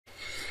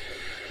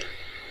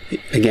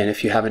Again,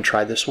 if you haven't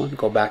tried this one,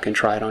 go back and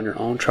try it on your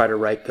own. Try to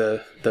write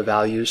the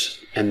values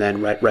and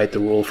then write the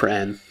rule for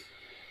n.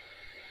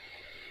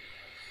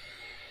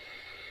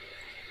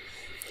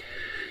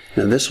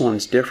 Now this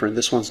one's different.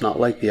 This one's not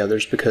like the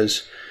others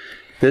because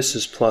this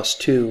is plus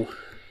 2,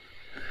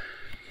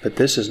 but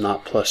this is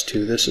not plus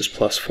 2. This is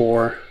plus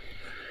 4,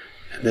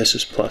 and this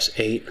is plus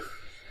 8.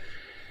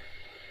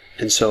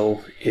 And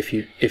so if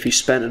you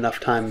spent enough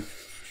time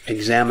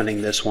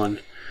examining this one,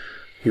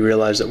 you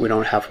realize that we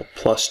don't have a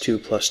plus 2,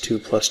 plus 2,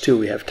 plus 2.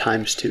 We have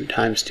times 2,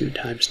 times 2,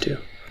 times 2.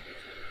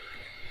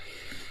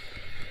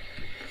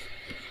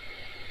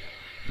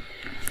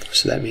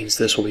 So that means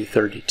this will be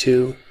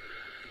 32,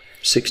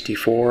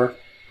 64,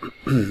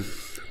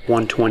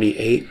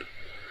 128.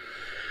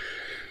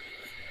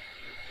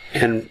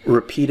 And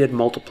repeated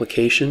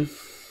multiplication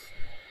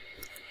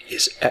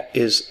is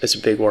a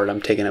big word.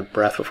 I'm taking a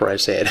breath before I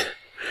say it.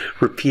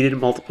 Repeated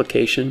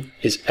multiplication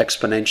is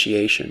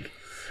exponentiation.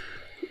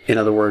 In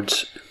other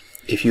words,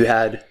 if you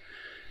had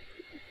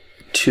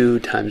 2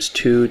 times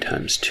 2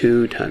 times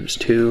 2 times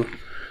 2,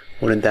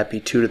 wouldn't that be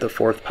 2 to the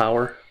 4th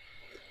power,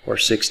 or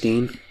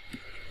 16?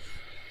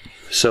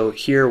 So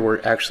here we're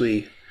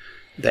actually,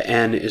 the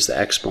n is the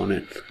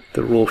exponent.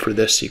 The rule for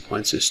this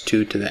sequence is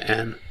 2 to the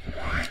n.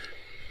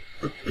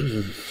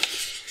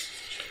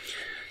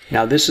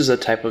 Now this is a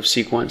type of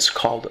sequence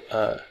called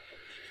a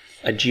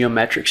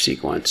geometric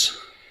sequence,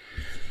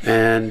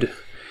 and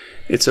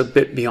it's a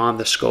bit beyond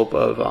the scope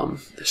of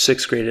the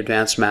 6th grade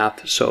advanced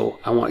math, so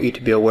I want you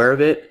to be aware of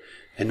it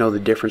and know the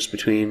difference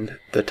between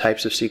the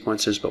types of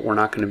sequences, but we're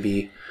not going to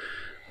be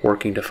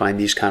working to find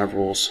these kind of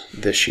rules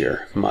this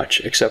year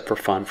much, except for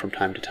fun from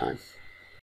time to time.